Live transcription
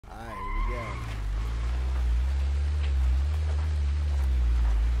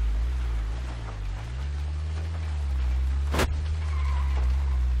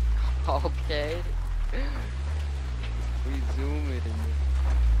okay? We zoom in.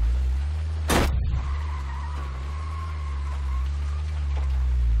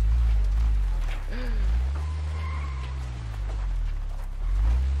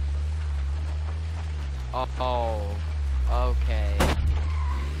 Oh, okay.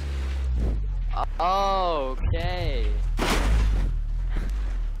 Oh, okay.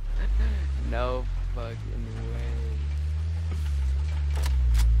 No fucking way.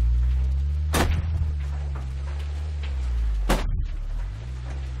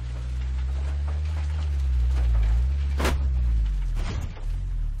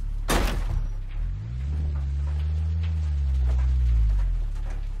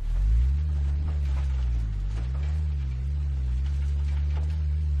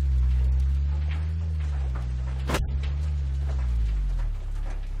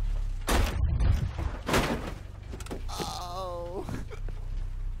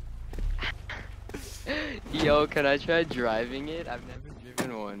 Yo, can I try driving it? I've never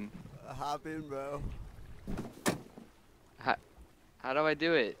driven one. Hop in, bro. How do I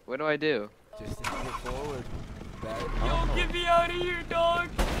do it? What do I do? Just to get forward. Back. Yo, get me out of here, dog!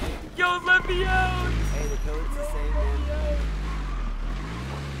 Yo, let me out! Hey, the pillar's the same, man.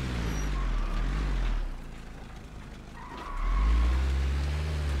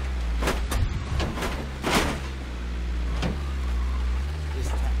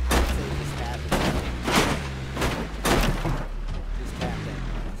 Just tap it. Just tap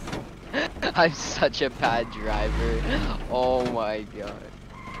that. I'm such a bad driver. Oh my god.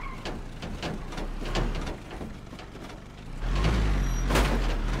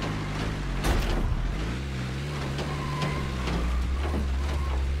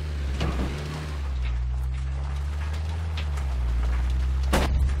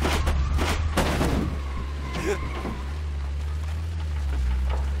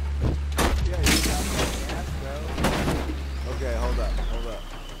 Okay, hold up.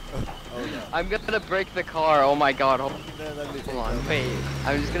 I'm gonna break the car. Oh my god. Hold Hold on. Wait.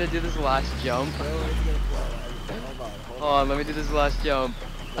 I'm just gonna do this last jump. Hold on. Let me do this last jump.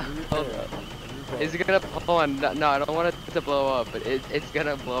 Hold up. Is it gonna? Hold on. No, I don't want it to blow up, but it's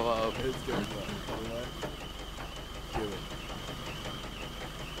gonna blow up. It's gonna blow up. Do it.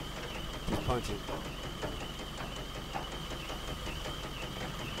 Just punch it.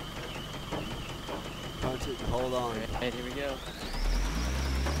 Punch it and hold on. Alright, here we go.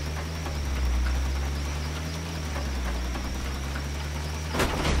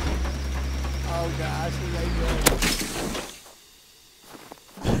 Oh gosh,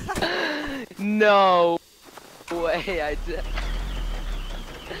 No way, I did.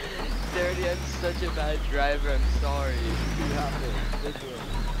 Dirty, I'm such a bad driver, I'm sorry. You have to. This way.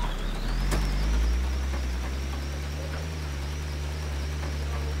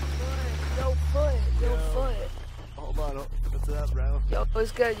 Yo, foot. Hold on, what's up, bro? Yo,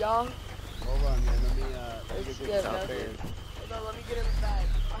 what's good, y'all? Hold on, man, let me It's get good, this out man. there. Hold on, let me get in the bag.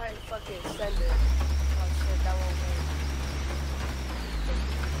 Alright, fuck it, send it. Oh shit, that won't work.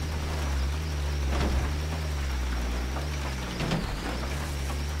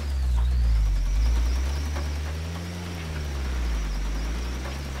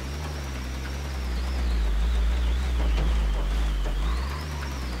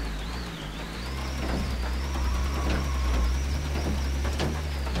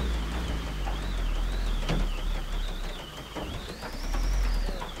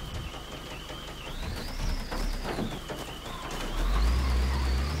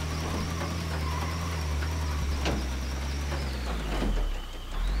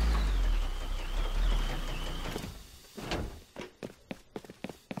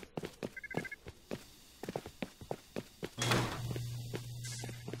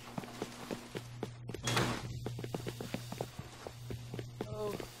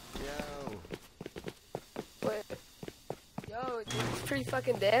 It's pretty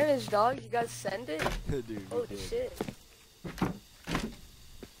fucking damaged, dog. You guys send it? Dude, oh shit. Oh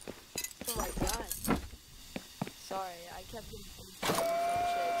my god. Sorry, I kept getting some shit,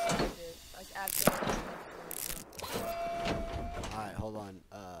 so I did. Like, after Alright, hold on.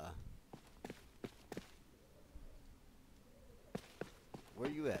 Where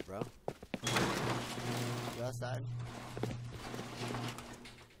you at, bro? You outside?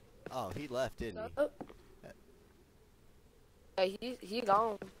 Oh, he left, didn't he? Hey, he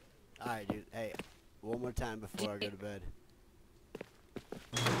gone. Alright, dude. Hey, one more time before I go to bed.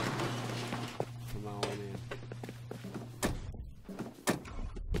 Come on in.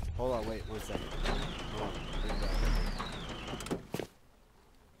 Hold on, wait 1 second. Hold on, bring it back.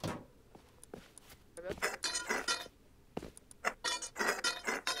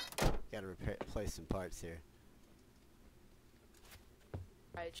 Gotta repair parts here.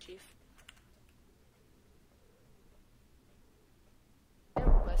 Alright, Chief. Damn,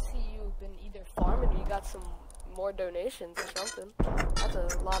 I see you've been either farming or you got some more donations or something. That's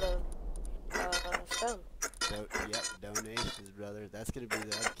a lot of stone. Yep, donations, brother. That's gonna be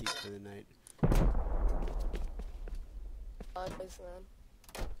the upkeep for the night. Nice, man.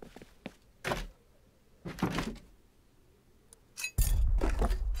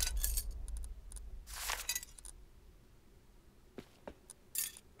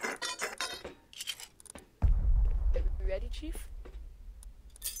 You ready, Chief?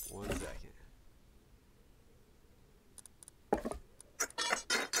 1 second.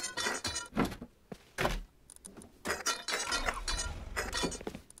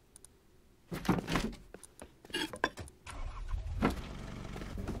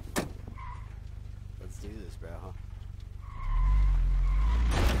 Let's do this, bro.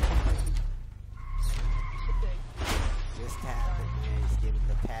 Just tap it, man. Just give him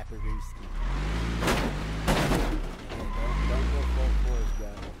the paparooski. Don't go full force, bro.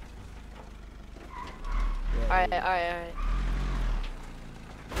 Yeah, Alright, dude. alright.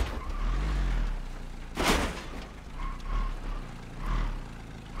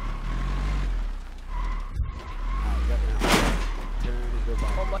 Turn and go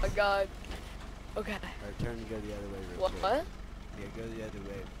back. Oh my god. Okay. Or turn and go the other way real What? quick. What? Yeah, go the other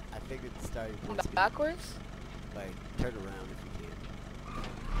way. I figured the starting Come point's gonna backwards? like turn around if you can.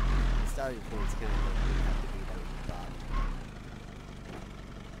 The starting point's kind of like you have to be down at the bottom.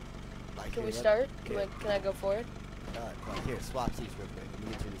 Like Can we here, start? Here, Can I go forward? like here, swap seats real quick. You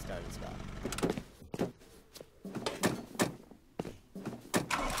get to the starting spot.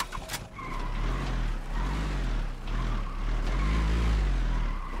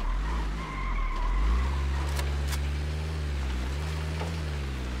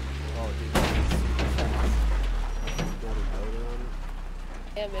 Oh, dude, this is super fast. Got a motor on it.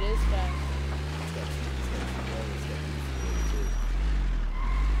 Damn, it is fast. It's got two motors, got too.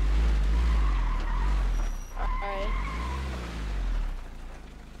 Alright.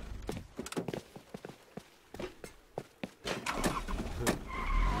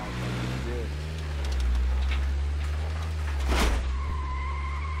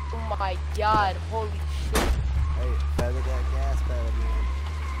 Oh my god, holy shit. Hey, feather that gas pedal, man.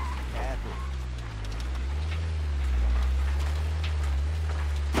 Tap it.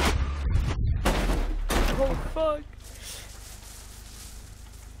 Oh fuck.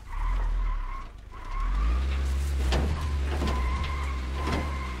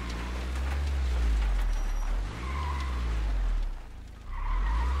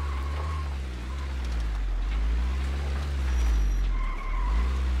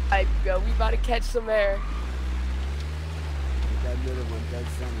 Alright, bro, we about to catch some air. Get that middle one dead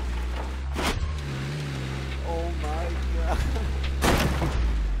center. Oh my god.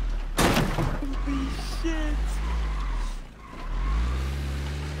 Holy shit.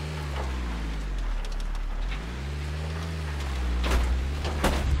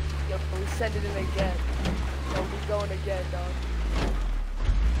 Yo, we send it in again. Yo, we going again, dog.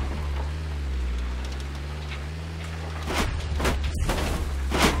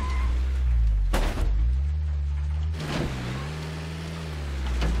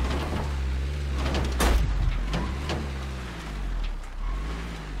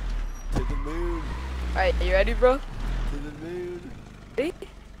 To the moon. Alright, you ready, bro? To the moon. Ready?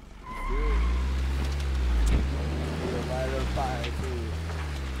 Let's do it. We're light on fire too.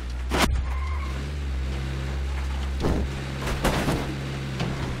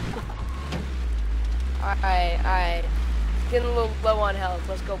 Alright. Getting a little low on health.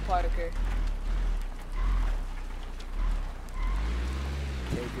 Let's go, Parker.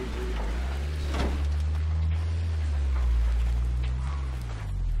 Take it easy.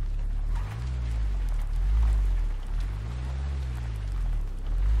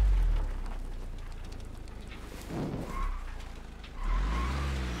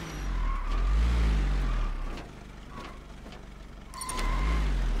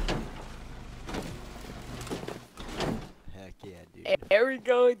 Heck yeah, dude. There we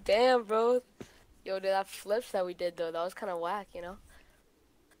go. Damn, bro. Yo, that flips that we did, though, that was kind of whack, you know?